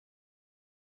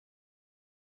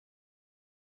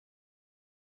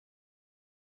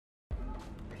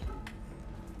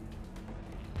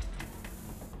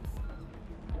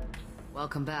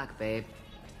Welcome back, babe.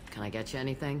 Can I get you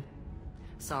anything?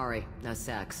 Sorry, no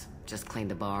sex. Just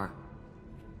cleaned the bar.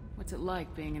 What's it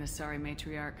like being an Asari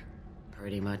matriarch?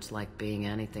 Pretty much like being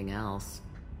anything else.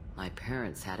 My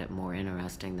parents had it more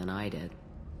interesting than I did.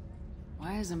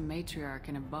 Why is a matriarch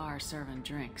in a bar serving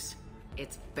drinks?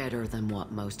 It's better than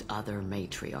what most other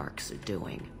matriarchs are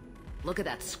doing. Look at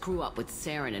that screw-up with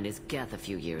Saren and his Geth a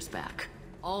few years back.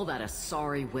 All that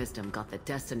Asari wisdom got the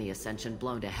Destiny Ascension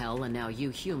blown to hell, and now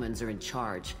you humans are in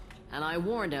charge. And I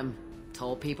warned him,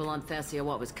 told people on Thessia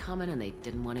what was coming, and they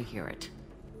didn't want to hear it.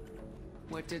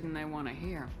 What didn't they want to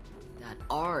hear? That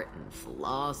art and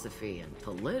philosophy and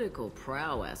political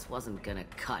prowess wasn't gonna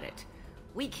cut it.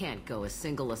 We can't go a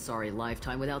single Asari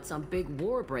lifetime without some big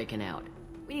war breaking out.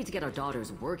 We need to get our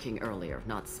daughters working earlier,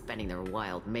 not spending their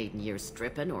wild maiden years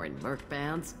stripping or in merc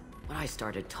bands. When I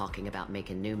started talking about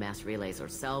making new mass relays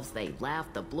ourselves, they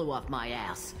laughed the blue off my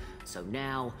ass. So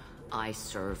now, I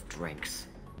serve drinks.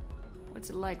 What's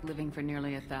it like living for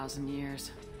nearly 1,000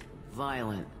 years?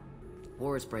 Violent.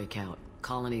 Wars break out.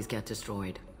 Colonies get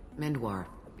destroyed. Mindwar,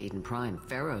 Eden Prime,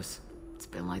 Pharaohs. It's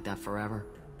been like that forever.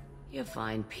 You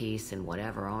find peace in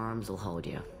whatever arms will hold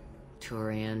you.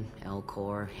 Turian,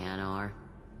 Elcor, Hanar.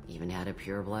 Even had a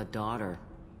pureblood daughter.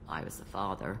 I was the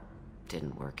father.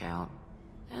 Didn't work out.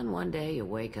 And one day you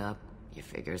wake up, your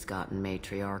figure's gotten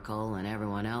matriarchal, and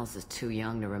everyone else is too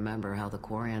young to remember how the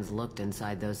Quarians looked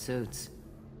inside those suits.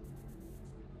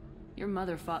 Your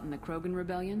mother fought in the Krogan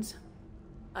rebellions?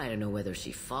 I don't know whether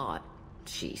she fought.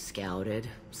 She scouted,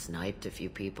 sniped a few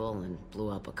people, and blew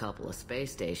up a couple of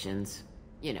space stations.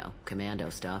 You know, commando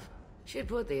stuff. She'd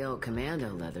put the old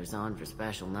commando leathers on for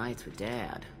special nights with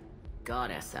Dad.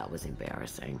 Goddess, that was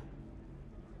embarrassing.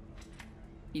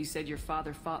 You said your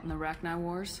father fought in the Rachni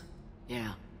Wars?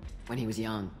 Yeah, when he was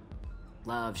young.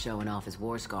 Loved showing off his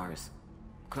war scars.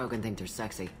 Krogan think they're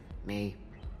sexy. Me,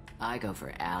 I go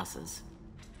for asses.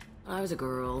 When I was a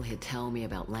girl, he'd tell me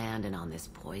about landing on this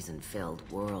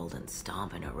poison-filled world and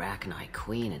stomping a Rachni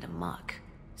queen into muck.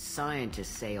 Scientists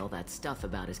say all that stuff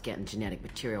about us getting genetic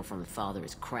material from the father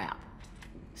is crap.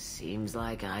 Seems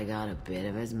like I got a bit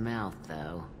of his mouth,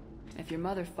 though. If your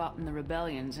mother fought in the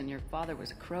rebellions and your father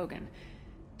was a Krogan,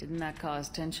 didn't that cause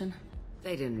tension?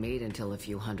 They didn't meet until a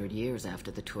few hundred years after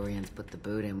the Turians put the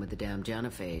boot in with the damn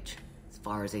genophage. As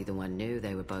far as either one knew,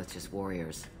 they were both just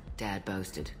warriors. Dad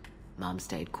boasted. Mom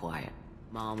stayed quiet.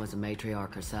 Mom was a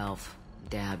matriarch herself.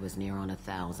 Dad was near on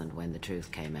 1,000 when the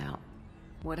truth came out.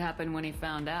 What happened when he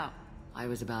found out? I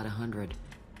was about 100,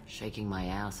 shaking my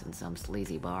ass in some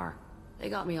sleazy bar. They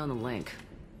got me on the link.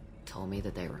 Told me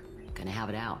that they were gonna have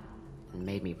it out, and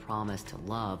made me promise to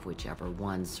love whichever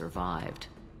one survived.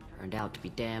 Turned out to be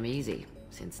damn easy,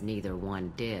 since neither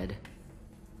one did.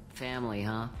 Family,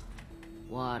 huh?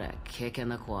 What a kick in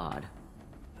the quad.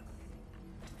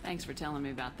 Thanks for telling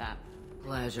me about that.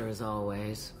 Pleasure as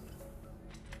always.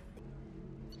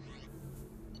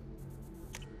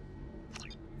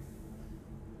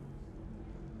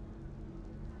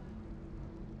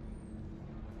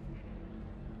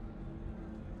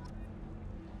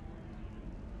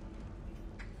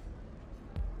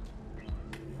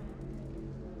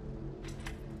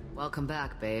 Welcome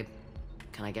back, babe.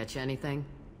 Can I get you anything?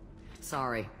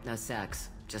 Sorry, no sex.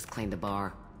 Just cleaned the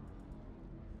bar.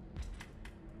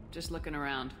 Just looking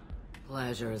around.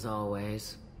 Pleasure as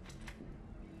always.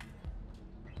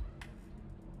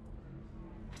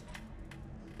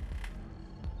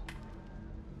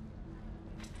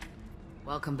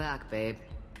 Welcome back, babe.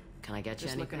 Can I get you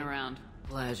anything? Just looking around.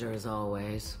 Pleasure as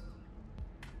always.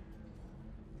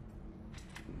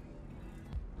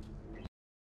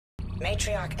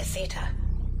 Matriarch Aseta,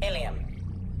 Ilium.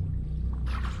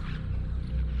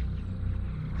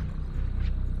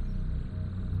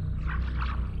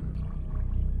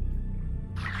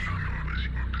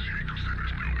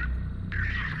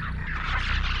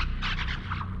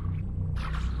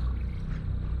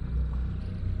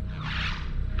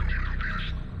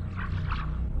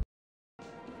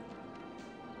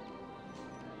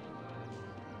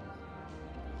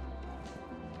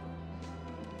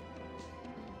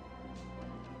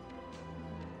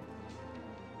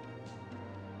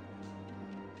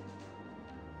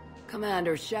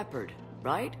 Commander Shepard,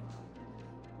 right?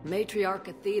 Matriarch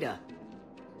Athena.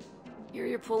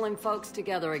 You're pulling folks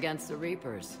together against the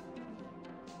Reapers.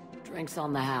 Drinks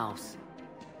on the house.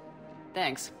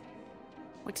 Thanks.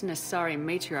 What's an Asari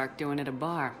matriarch doing at a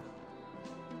bar?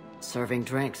 Serving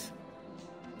drinks.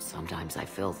 Sometimes I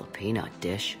fill the peanut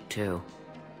dish, too.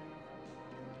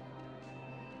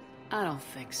 I don't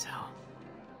think so.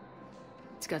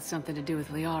 It's got something to do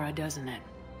with Liara, doesn't it?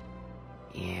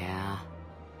 Yeah.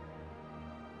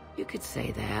 You could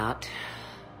say that.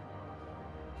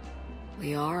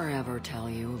 Liara ever tell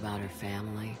you about her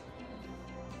family?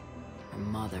 Her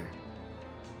mother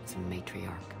is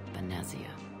matriarch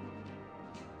Benezia.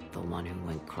 The one who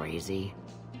went crazy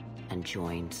and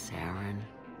joined Saren?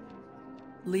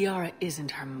 Liara isn't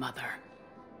her mother.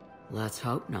 Let's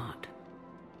hope not.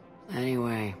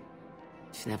 Anyway,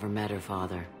 she's never met her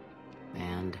father.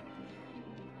 And,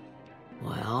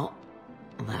 well,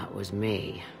 that was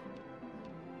me.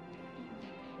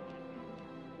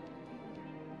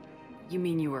 You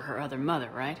mean you were her other mother,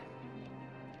 right?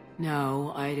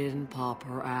 No, I didn't pop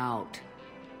her out.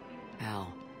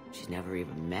 Hell, she's never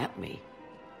even met me.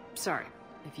 Sorry.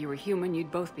 If you were human, you'd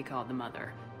both be called the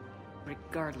mother.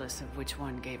 Regardless of which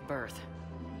one gave birth.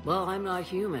 Well, I'm not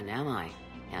human, am I?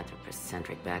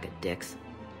 Anthropocentric bag of dicks.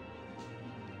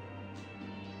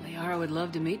 Liara would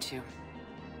love to meet you.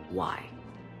 Why?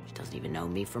 She doesn't even know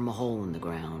me from a hole in the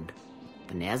ground.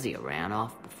 Benezia ran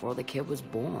off before the kid was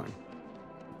born.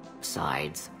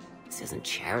 Besides, this isn't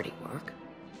charity work.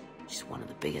 She's one of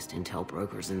the biggest intel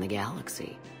brokers in the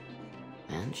galaxy.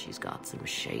 And she's got some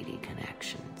shady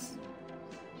connections.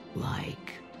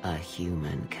 Like a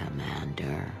human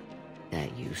commander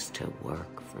that used to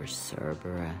work for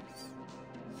Cerberus.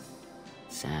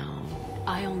 Sound.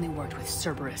 I only worked with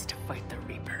Cerberus to fight the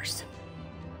Reapers.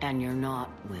 And you're not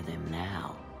with him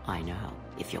now. I know.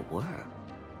 If you were,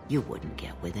 you wouldn't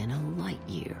get within a light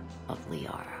year of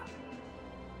Liara.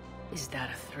 Is that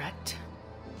a threat?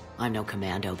 I'm no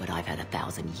commando, but I've had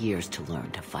 1,000 years to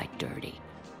learn to fight dirty.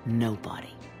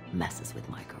 Nobody messes with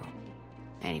my girl.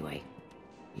 Anyway,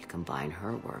 you combine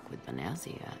her work with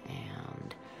Benezia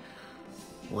and...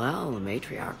 well, the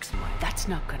matriarchs might... That's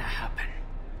not gonna happen.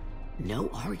 No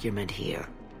argument here.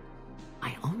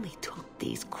 I only took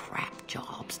these crap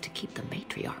jobs to keep the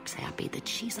matriarchs happy that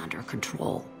she's under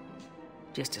control.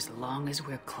 Just as long as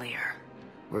we're clear.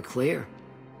 We're clear.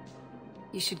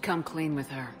 You should come clean with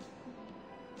her.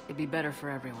 It'd be better for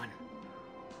everyone.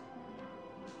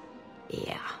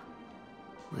 Yeah.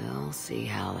 We'll see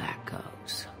how that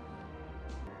goes.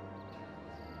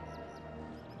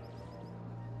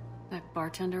 That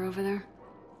bartender over there?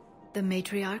 The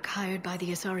matriarch hired by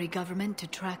the Asari government to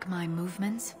track my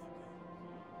movements?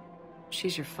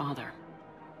 She's your father.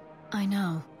 I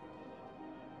know.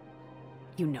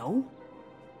 You know?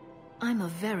 I'm a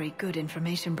very good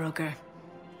information broker.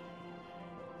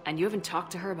 And you haven't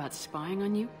talked to her about spying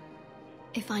on you?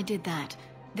 If I did that,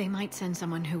 they might send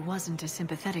someone who wasn't as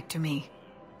sympathetic to me.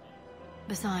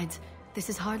 Besides, this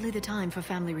is hardly the time for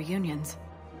family reunions.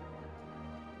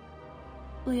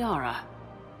 Liara.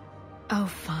 Oh,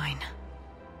 fine.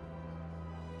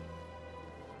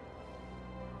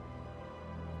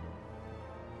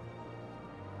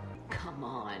 Come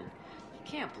on. You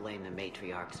can't blame the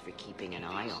matriarchs for keeping an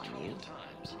eye on you.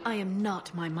 I am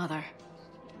not my mother.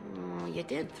 You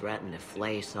did threaten to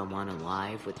flay someone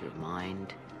alive with your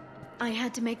mind. I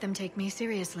had to make them take me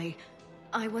seriously.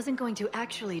 I wasn't going to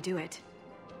actually do it.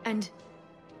 And...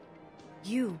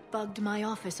 you bugged my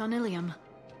office on Ilium.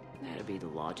 That'd be the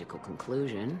logical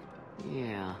conclusion.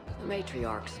 Yeah, the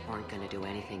matriarchs aren't gonna do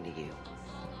anything to you.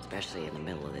 Especially in the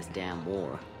middle of this damn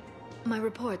war. My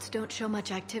reports don't show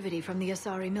much activity from the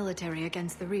Asari military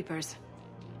against the Reapers.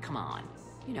 Come on.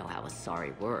 You know how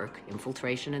Asari work.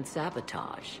 Infiltration and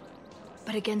sabotage.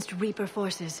 But against Reaper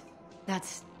forces,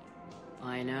 that's...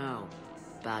 I know.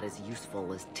 About as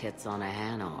useful as tits on a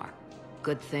hen are.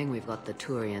 Good thing we've got the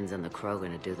Turians and the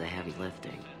Krogan to do the heavy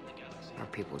lifting. Our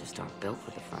people just aren't built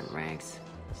for the front ranks.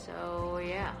 So,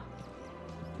 yeah.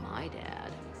 My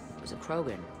dad was a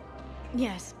Krogan.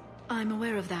 Yes, I'm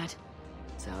aware of that.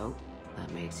 So,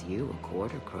 that makes you a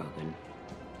quarter Krogan.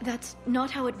 That's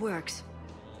not how it works.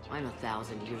 I'm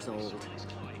 1,000 years old.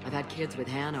 I've had kids with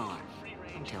Hanar.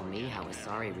 Don't tell me how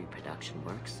Asari reproduction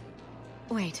works.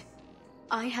 Wait,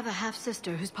 I have a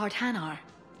half-sister who's part Hanar.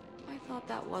 I thought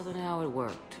that wasn't how it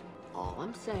worked. All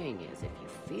I'm saying is if you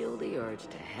feel the urge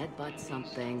to headbutt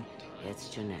something, it's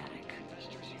genetic.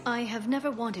 I have never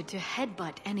wanted to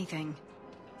headbutt anything.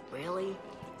 Really?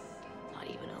 Not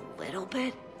even a little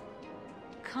bit?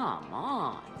 Come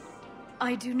on.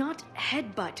 I do not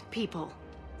headbutt people.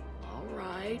 All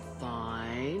right,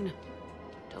 fine.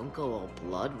 Don't go all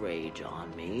blood rage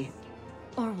on me.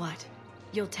 Or what?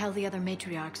 You'll tell the other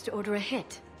matriarchs to order a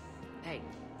hit. Hey,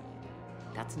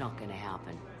 that's not gonna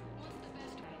happen.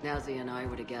 Nazi and I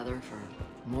were together for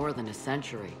more than a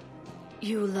century.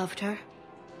 You loved her?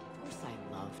 Of course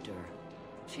I loved her.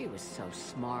 She was so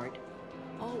smart.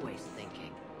 Always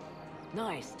thinking.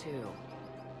 Nice, too.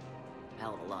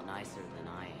 Hell of a lot nicer than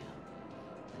I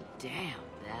am. And damn,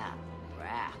 that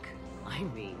rack. I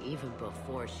mean, even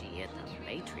before she hit the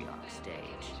matriarch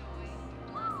stage.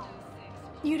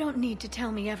 You don't need to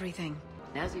tell me everything.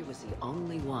 Nezzy was the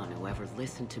only one who ever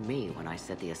listened to me when I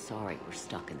said the Asari were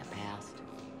stuck in the past.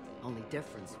 Only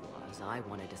difference was I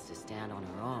wanted us to stand on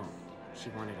our own. She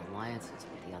wanted alliances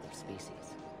with the other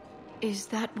species. Is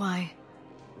that why?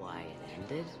 Why it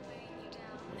ended?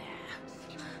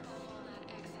 Nah.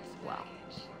 Well,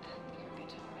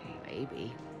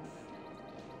 maybe.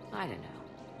 I don't know.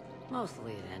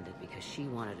 Mostly it ended because she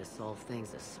wanted to solve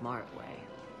things the smart way.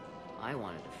 I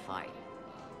wanted to fight.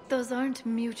 Those aren't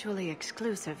mutually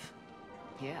exclusive.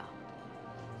 Yeah.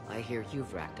 I hear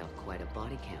you've racked up quite a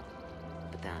body count.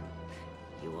 But then,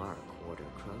 you are a quarter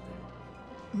Krogan.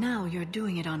 Now you're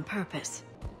doing it on purpose.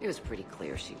 It was pretty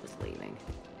clear she was leaving.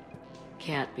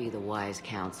 Can't be the wise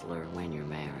counselor when you're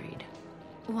married.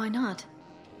 Why not?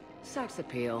 Sex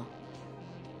appeal.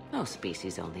 Most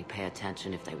species only pay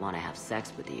attention if they want to have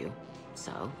sex with you.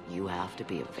 So, you have to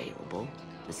be available,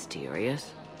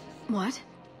 mysterious. What?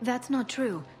 That's not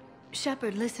true.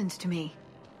 Shepard listens to me.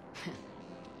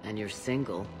 And you're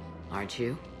single, aren't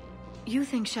you? You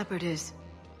think Shepard is...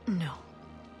 No.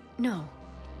 No.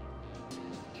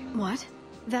 What?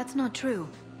 That's not true.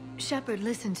 Shepard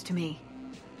listens to me.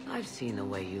 I've seen the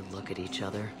way you look at each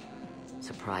other.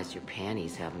 Surprised your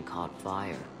panties haven't caught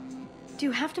fire. Do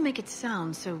you have to make it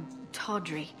sound so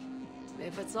tawdry?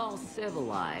 If it's all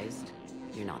civilized,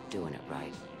 you're not doing it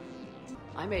right.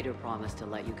 I made her promise to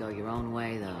let you go your own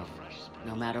way, though.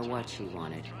 No matter what she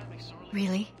wanted.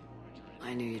 Really?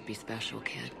 I knew you'd be special,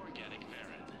 kid.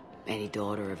 Any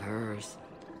daughter of hers.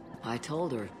 I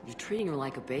told her, you're treating her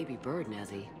like a baby bird,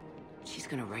 Nezzy. She's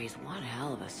gonna raise one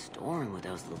hell of a storm with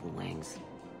those little wings.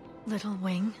 Little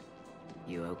wing?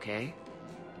 You okay?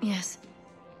 Yes.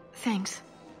 Thanks.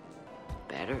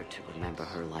 Better to remember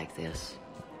her like this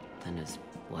than as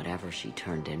whatever she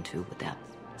turned into with that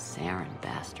Saren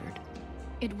bastard.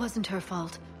 It wasn't her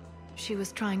fault. She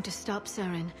was trying to stop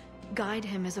Saren, guide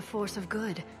him as a force of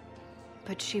good.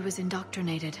 But she was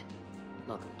indoctrinated.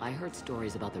 Look, I heard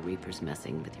stories about the Reapers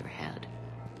messing with your head.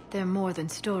 They're more than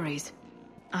stories.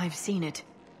 I've seen it.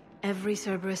 Every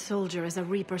Cerberus soldier is a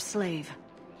Reaper slave.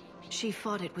 She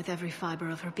fought it with every fiber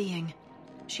of her being.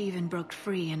 She even broke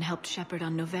free and helped Shepard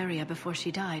on Noveria before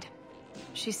she died.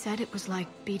 She said it was like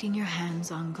beating your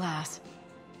hands on glass.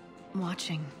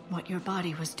 Watching what your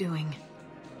body was doing.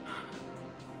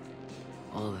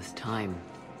 All this time,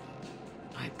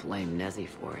 I blame Nezzy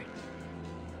for it.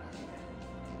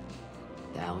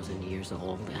 1,000 years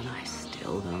old and I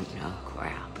still don't know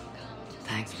crap.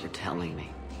 Thanks for telling me.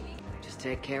 Just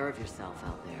take care of yourself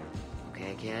out there,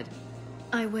 okay, kid?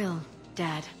 I will,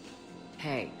 Dad.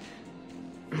 Hey.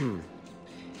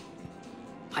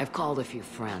 I've called a few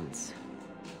friends.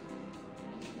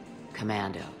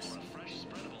 Commandos.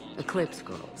 Eclipse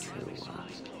girls who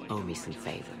owe me some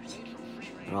favors.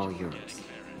 They're all yours.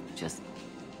 Just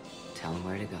tell them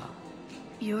where to go.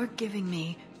 You're giving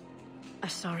me...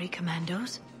 Asari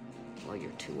commandos? Well,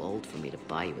 you're too old for me to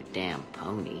buy you a damn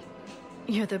pony.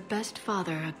 You're the best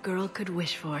father a girl could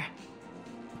wish for.